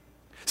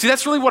 See,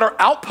 that's really what our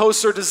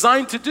outposts are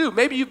designed to do.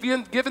 Maybe you've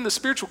been given the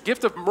spiritual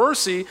gift of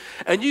mercy,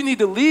 and you need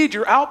to lead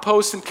your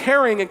outposts in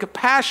caring and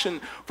compassion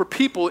for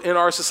people in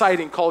our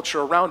society and culture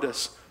around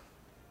us.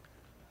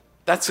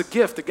 That's a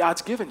gift that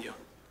God's given you,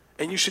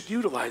 and you should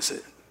utilize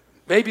it.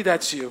 Maybe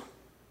that's you.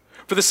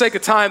 For the sake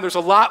of time, there's a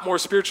lot more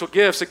spiritual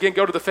gifts. Again,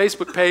 go to the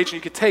Facebook page, and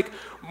you can take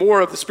more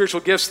of the spiritual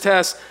gifts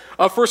test.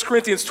 1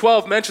 Corinthians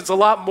 12 mentions a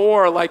lot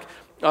more, like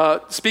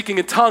speaking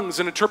in tongues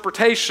and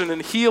interpretation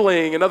and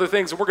healing and other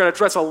things. And we're going to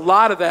address a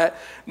lot of that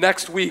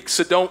next week,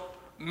 so don't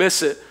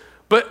miss it.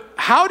 But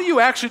how do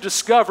you actually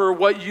discover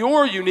what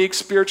your unique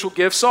spiritual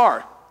gifts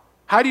are?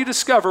 How do you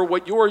discover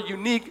what your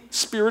unique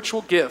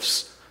spiritual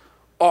gifts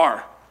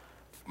are?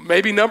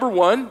 Maybe number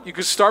one, you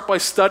could start by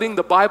studying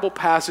the Bible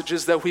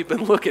passages that we've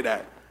been looking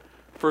at.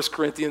 1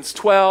 Corinthians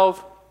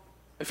 12,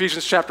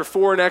 Ephesians chapter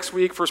 4 next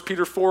week, 1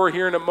 Peter 4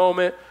 here in a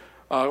moment,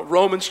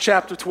 Romans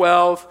chapter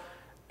 12.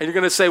 And you're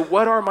going to say,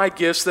 what are my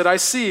gifts that I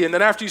see? And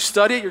then after you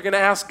study it, you're going to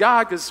ask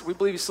God, because we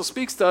believe he still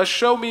speaks to us,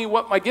 show me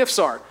what my gifts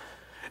are.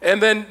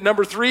 And then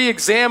number three,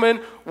 examine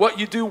what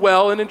you do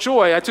well and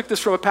enjoy. I took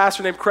this from a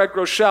pastor named Craig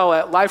Groeschel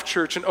at Life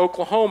Church in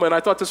Oklahoma, and I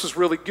thought this was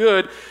really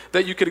good,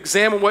 that you could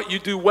examine what you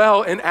do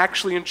well and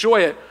actually enjoy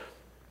it.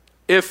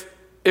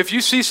 If you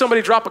see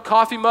somebody drop a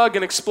coffee mug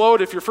and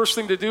explode, if your first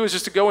thing to do is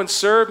just to go and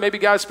serve, maybe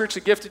God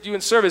spiritually gifted you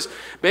in service.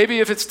 Maybe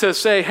if it's to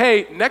say,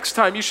 hey, next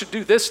time you should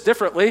do this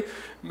differently.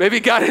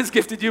 Maybe God has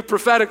gifted you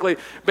prophetically.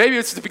 Maybe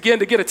it's to begin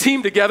to get a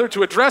team together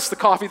to address the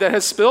coffee that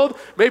has spilled.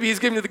 Maybe he's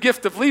given you the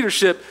gift of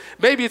leadership.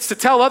 Maybe it's to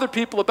tell other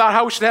people about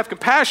how we should have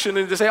compassion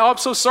and to say, oh, I'm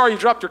so sorry you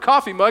dropped your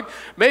coffee mug.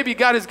 Maybe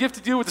God has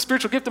gifted you with the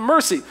spiritual gift of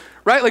mercy,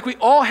 right? Like we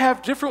all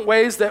have different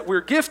ways that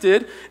we're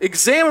gifted.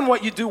 Examine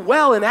what you do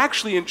well and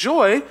actually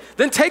enjoy.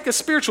 Then take a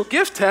spiritual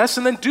gift test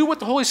and then do what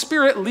the Holy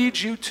Spirit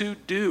leads you to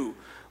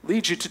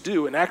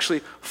do and actually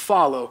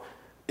follow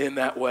in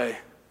that way.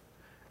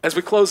 As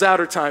we close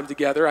out our time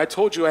together, I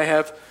told you I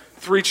have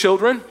 3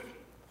 children,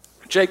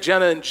 Jake,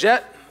 Jenna, and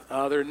Jet.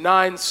 They're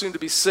 9, soon to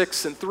be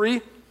 6 and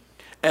 3.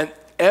 And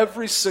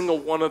every single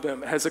one of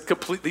them has a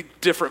completely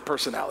different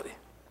personality.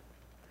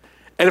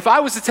 And if I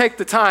was to take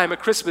the time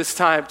at Christmas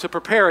time to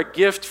prepare a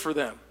gift for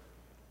them,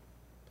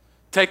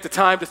 take the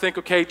time to think,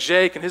 okay,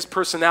 Jake and his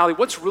personality,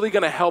 what's really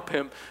going to help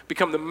him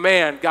become the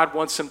man God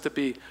wants him to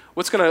be?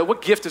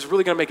 What gift is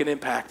really going to make an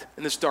impact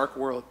in this dark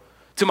world?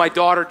 To my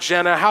daughter,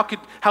 Jenna, how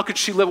could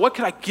she live? What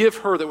could I give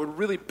her that would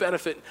really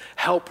benefit and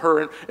help her?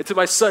 And to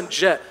my son,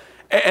 Jet.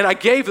 And I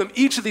gave them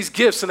each of these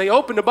gifts, and they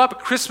opened them up at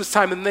Christmas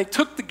time, and they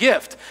took the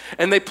gift,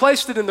 and they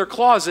placed it in their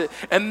closet,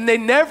 and they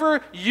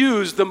never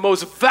used the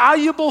most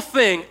valuable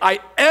thing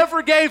I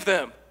ever gave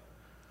them.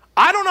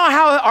 I don't know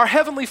how our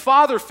Heavenly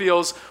Father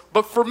feels,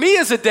 but for me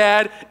as a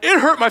dad, it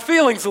hurt my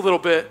feelings a little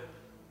bit.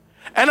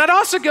 And I'd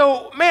also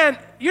go, man,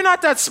 you're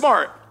not that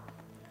smart.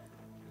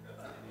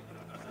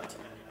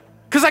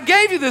 Because I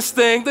gave you this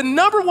thing, the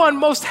number one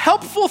most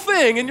helpful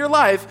thing in your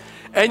life,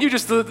 and you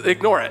just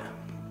ignore it.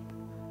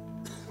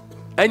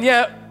 And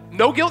yet,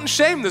 no guilt and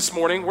shame this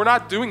morning. We're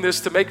not doing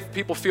this to make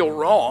people feel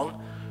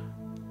wrong.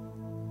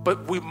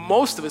 But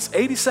most of us,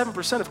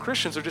 87% of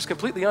Christians, are just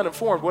completely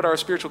uninformed what our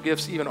spiritual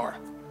gifts even are.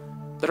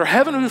 That our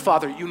Heavenly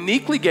Father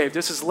uniquely gave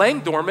us is laying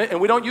dormant, and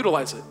we don't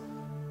utilize it.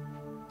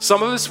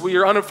 Some of us, we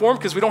are uninformed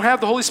because we don't have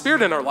the Holy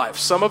Spirit in our life.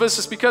 Some of us,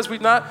 it's because we've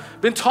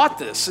not been taught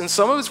this. And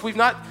some of us, we've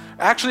not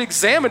actually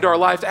examined our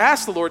life to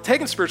ask the Lord,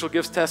 taken spiritual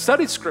gifts tests,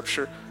 studied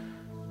Scripture.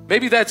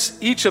 Maybe that's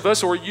each of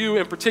us, or you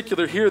in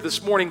particular here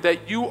this morning,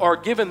 that you are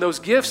given those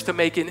gifts to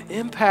make an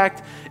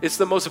impact. It's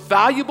the most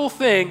valuable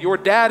thing your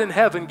dad in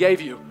heaven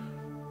gave you.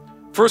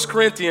 1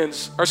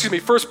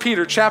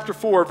 Peter chapter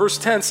 4, verse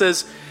 10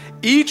 says,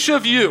 each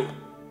of you,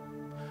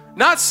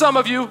 not some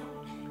of you,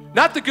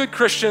 not the good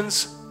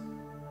Christians,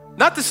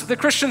 not the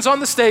Christians on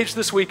the stage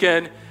this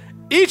weekend,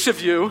 each of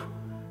you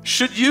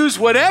should use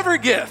whatever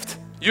gift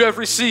you have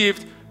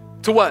received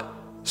to what?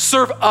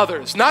 Serve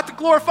others. Not to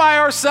glorify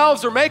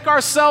ourselves or make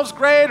ourselves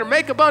great or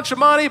make a bunch of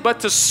money, but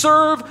to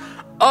serve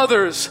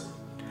others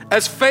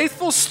as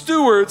faithful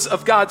stewards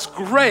of God's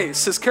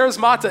grace, his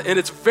charismata in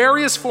its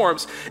various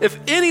forms. If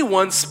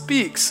anyone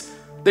speaks,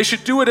 they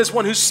should do it as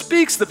one who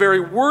speaks the very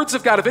words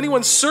of God. If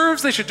anyone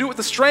serves, they should do it with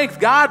the strength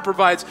God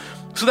provides,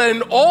 so that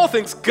in all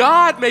things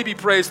God may be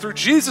praised through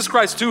Jesus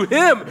Christ. To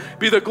him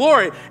be the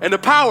glory and the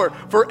power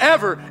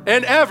forever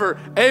and ever.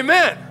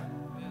 Amen.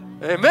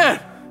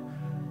 Amen.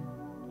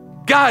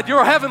 God,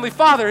 your heavenly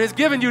Father, has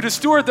given you to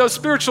steward those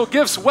spiritual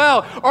gifts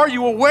well. Are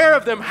you aware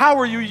of them? How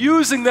are you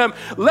using them?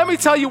 Let me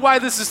tell you why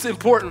this is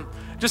important.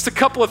 Just a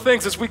couple of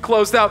things as we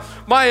closed out.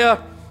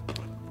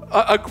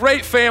 A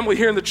great family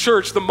here in the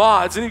church, the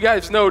Mods, and you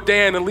guys know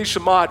Dan and Alicia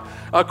Mod.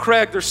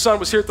 Craig, their son,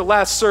 was here at the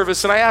last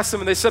service, and I asked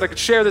them, and they said I could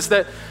share this,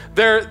 that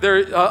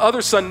their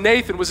other son,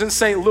 Nathan, was in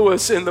St.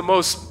 Louis in the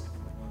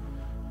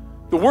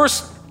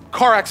worst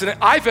car accident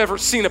I've ever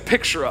seen a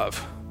picture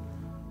of.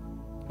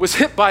 Was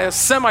hit by a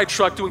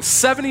semi-truck doing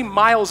 70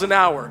 miles an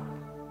hour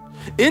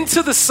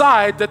into the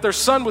side that their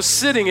son was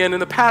sitting in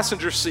the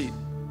passenger seat.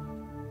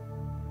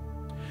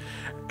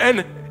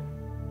 And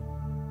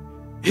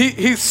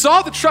he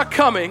saw the truck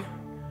coming,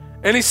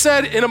 and he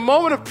said, in a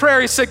moment of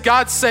prayer, he said,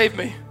 God save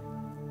me.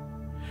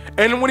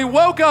 And when he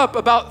woke up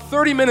about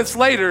 30 minutes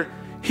later,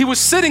 he was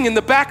sitting in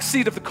the back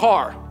seat of the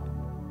car.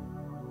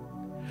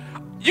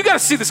 You got to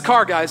see this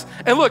car, guys.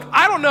 And look,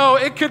 I don't know,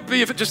 it could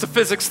be if it's just a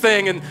physics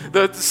thing and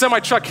the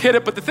semi-truck hit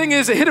it, but the thing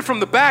is, it hit it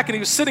from the back and he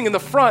was sitting in the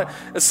front,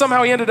 and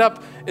somehow he ended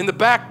up in the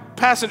back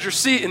passenger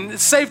seat, and it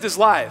saved his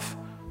life.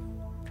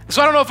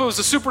 So I don't know if it was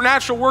a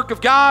supernatural work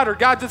of God or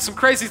God did some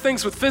crazy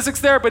things with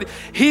physics there, but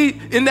he,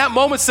 in that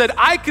moment, said,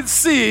 I can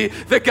see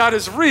that God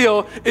is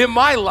real in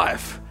my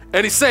life,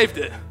 and he saved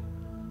it.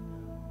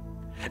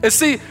 And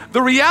see,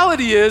 the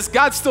reality is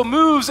God still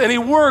moves and he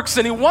works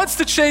and he wants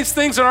to change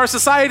things in our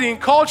society and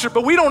culture,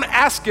 but we don't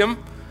ask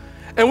him,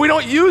 and we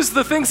don't use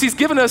the things he's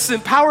given us,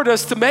 empowered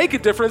us to make a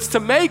difference, to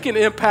make an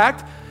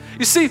impact.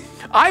 You see,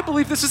 I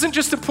believe this isn't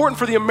just important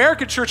for the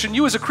American church and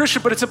you as a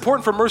Christian, but it's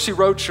important for Mercy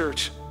Road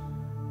Church.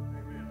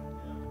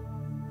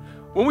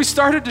 When we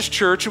started this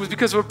church, it was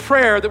because of a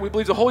prayer that we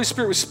believed the Holy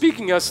Spirit was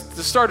speaking us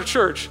to start a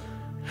church.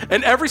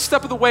 And every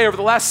step of the way over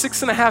the last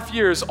 6.5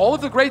 years, all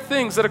of the great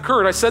things that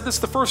occurred, I said this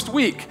the first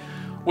week,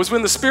 was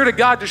when the Spirit of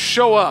God just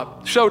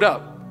showed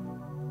up.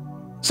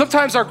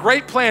 Sometimes our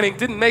great planning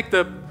didn't make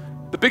the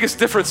biggest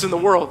difference in the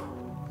world,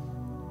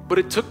 but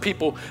it took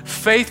people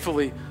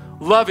faithfully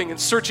loving and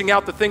searching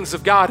out the things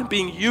of God and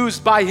being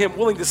used by him,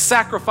 willing to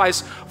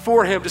sacrifice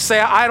for him, to say,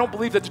 I don't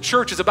believe that the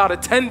church is about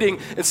attending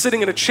and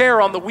sitting in a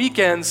chair on the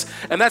weekends,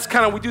 and that's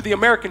kind of, we do the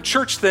American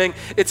church thing.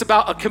 It's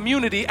about a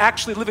community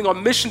actually living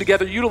on mission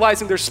together,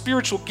 utilizing their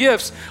spiritual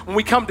gifts when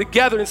we come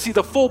together and see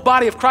the full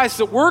body of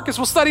Christ at work. As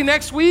we'll study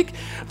next week,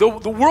 the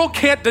world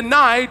can't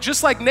deny,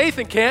 just like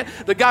Nathan can't,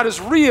 that God is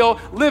real,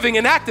 living,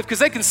 and active, because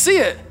they can see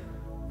it.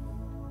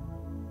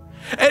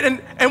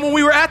 And when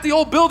we were at the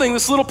old building,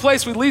 this little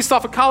place we leased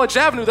off of College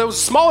Avenue that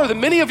was smaller than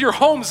many of your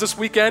homes this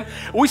weekend,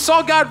 we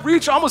saw God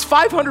reach almost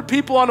 500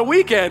 people on a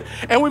weekend.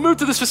 And we moved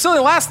to this facility.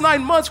 The last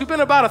 9 months, we've been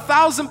about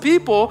 1,000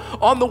 people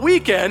on the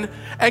weekend.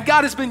 And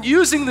God has been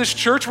using this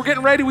church. We're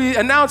getting ready. We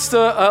announced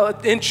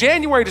in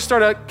January to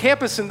start a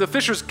campus in the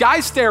Fishers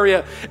Geist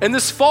area. And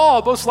this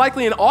fall, most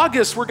likely in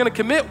August, we're going to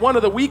commit one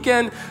of the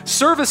weekend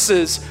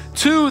services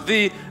to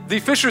the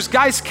Fishers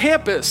Geist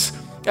campus.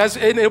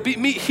 And it'll be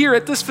meet here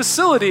at this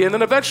facility, and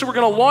then eventually we're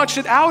going to launch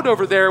it out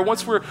over there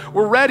once we're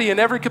ready in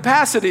every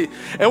capacity.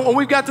 And when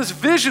we've got this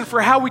vision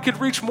for how we could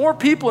reach more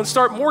people and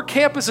start more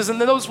campuses, and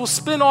then those will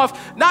spin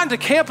off not into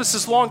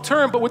campuses long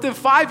term, but within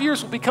 5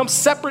 years will become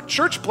separate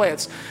church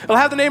plants. It'll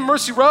have the name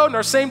Mercy Road and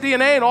our same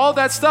DNA and all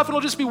that stuff, and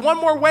it'll just be one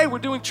more way we're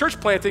doing church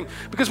planting,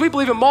 because we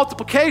believe in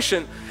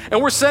multiplication.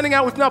 And we're sending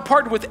out, we've now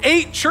partnered with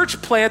 8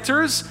 church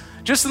planters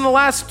just in the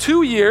last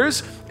 2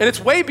 years, and it's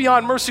way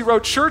beyond Mercy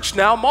Road Church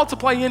now.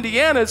 Multiply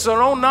Indiana is our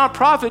own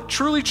nonprofit,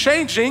 truly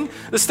changing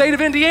the state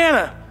of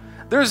Indiana.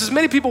 There's as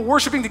many people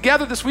worshiping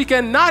together this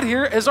weekend not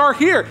here as are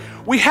here.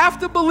 We have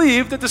to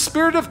believe that the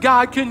Spirit of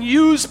God can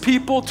use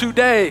people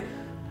today.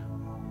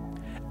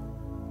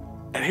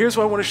 And here's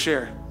what I want to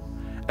share.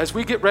 As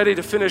we get ready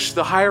to finish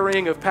the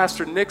hiring of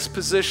Pastor Nick's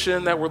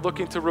position that we're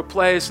looking to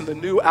replace, and the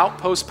new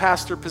outpost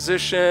pastor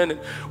position,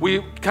 and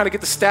we kind of get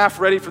the staff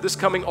ready for this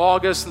coming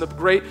August and the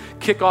great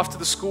kickoff to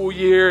the school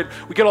year, and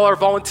we get all our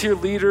volunteer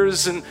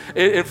leaders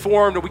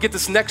informed, and we get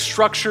this next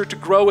structure to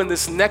grow in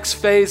this next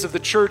phase of the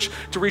church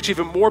to reach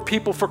even more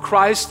people for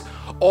Christ.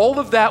 All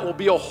of that will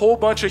be a whole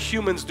bunch of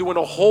humans doing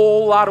a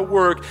whole lot of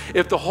work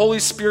if the Holy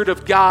Spirit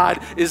of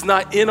God is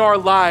not in our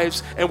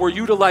lives and we're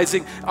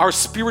utilizing our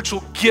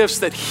spiritual gifts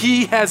that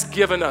He has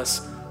given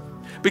us.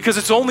 Because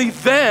it's only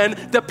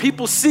then that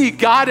people see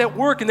God at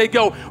work and they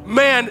go,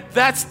 man,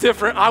 that's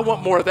different. I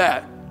want more of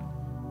that.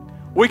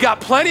 We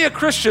got plenty of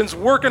Christians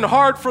working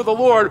hard for the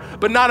Lord,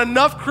 but not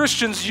enough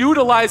Christians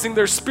utilizing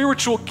their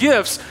spiritual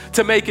gifts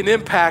to make an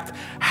impact.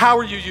 How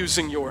are you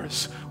using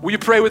yours? Will you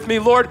pray with me?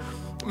 Lord,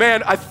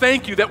 man, I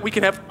thank you that we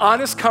can have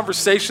honest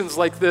conversations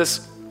like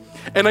this.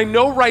 And I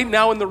know right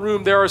now in the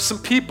room there are some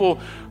people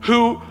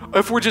who,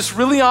 if we're just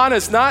really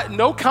honest,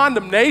 no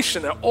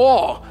condemnation at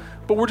all,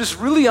 but we're just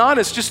really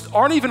honest, just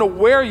aren't even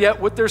aware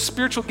yet what their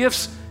spiritual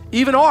gifts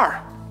even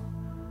are.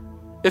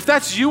 If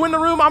that's you in the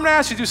room, I'm going to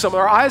ask you to do something.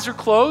 Our eyes are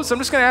closed. I'm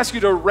just going to ask you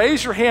to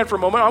raise your hand for a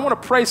moment. I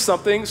want to pray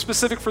something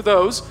specific for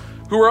those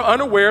who are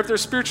unaware of their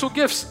spiritual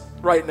gifts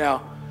right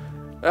now.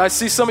 I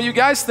see some of you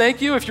guys.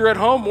 Thank you. If you're at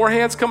home, more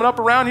hands coming up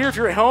around here. If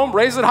you're at home,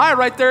 raise it high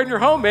right there in your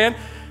home, man.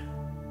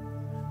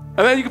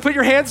 And then you can put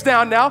your hands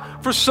down now.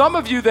 For some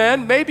of you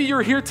then, maybe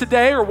you're here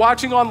today or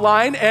watching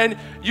online and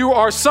you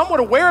are somewhat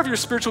aware of your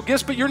spiritual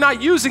gifts, but you're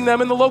not using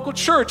them in the local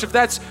church. If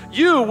that's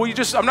you,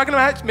 I'm not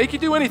going to make you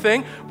do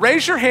anything.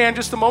 Raise your hand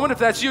just a moment. If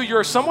that's you,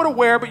 you're somewhat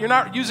aware, but you're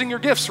not using your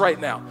gifts right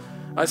now.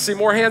 I see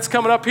more hands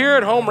coming up here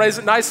at home. Raise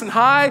it nice and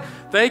high.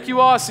 Thank you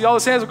all. I see all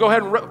those hands. We'll go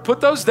ahead and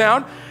put those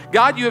down.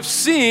 God, you have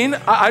seen,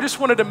 I just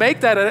wanted to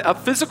make that a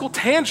physical,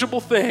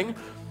 tangible thing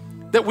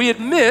that we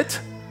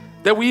admit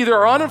that we either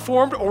are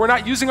uninformed or we're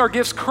not using our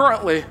gifts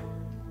currently.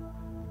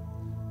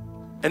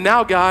 And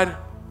now, God,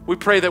 we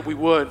pray that we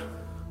would.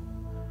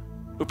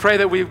 We pray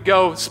that we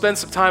go spend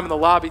some time in the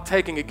lobby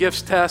taking a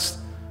gifts test,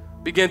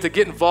 begin to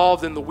get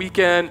involved in the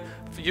weekend,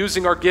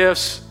 using our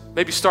gifts,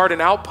 maybe start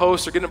an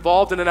outpost or get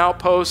involved in an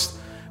outpost,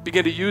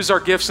 begin to use our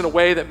gifts in a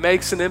way that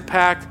makes an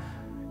impact.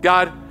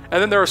 God,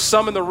 and then there are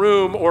some in the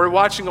room or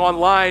watching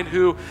online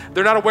who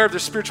they're not aware of their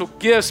spiritual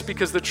gifts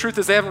because the truth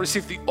is they haven't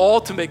received the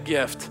ultimate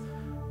gift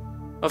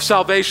of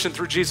salvation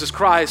through Jesus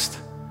Christ.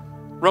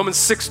 Romans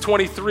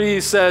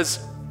 6:23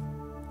 says,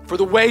 for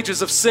the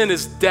wages of sin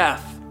is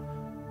death,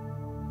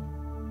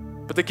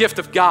 but the gift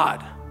of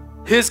God,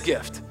 His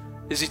gift,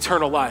 is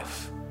eternal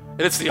life.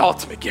 And it's the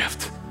ultimate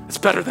gift. It's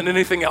better than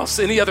anything else,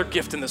 any other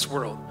gift in this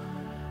world.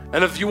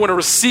 And if you want to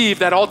receive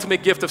that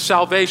ultimate gift of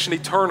salvation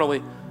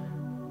eternally,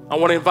 I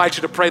want to invite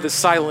you to pray this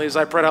silently as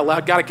I pray it out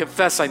loud. God, I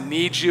confess I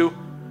need you.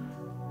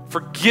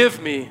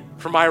 Forgive me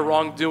for my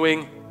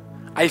wrongdoing.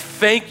 I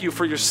thank you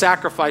for your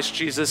sacrifice,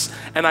 Jesus,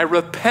 and I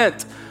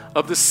repent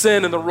of the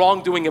sin and the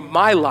wrongdoing in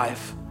my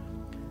life.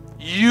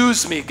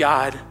 Use me,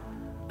 God.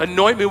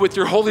 Anoint me with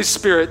your Holy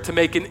Spirit to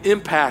make an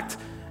impact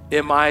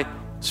in my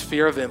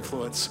sphere of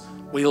influence.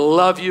 We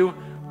love you.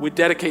 We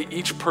dedicate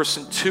each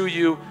person to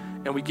you,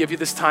 and we give you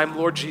this time,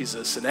 Lord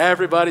Jesus. And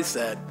everybody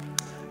said,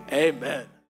 amen.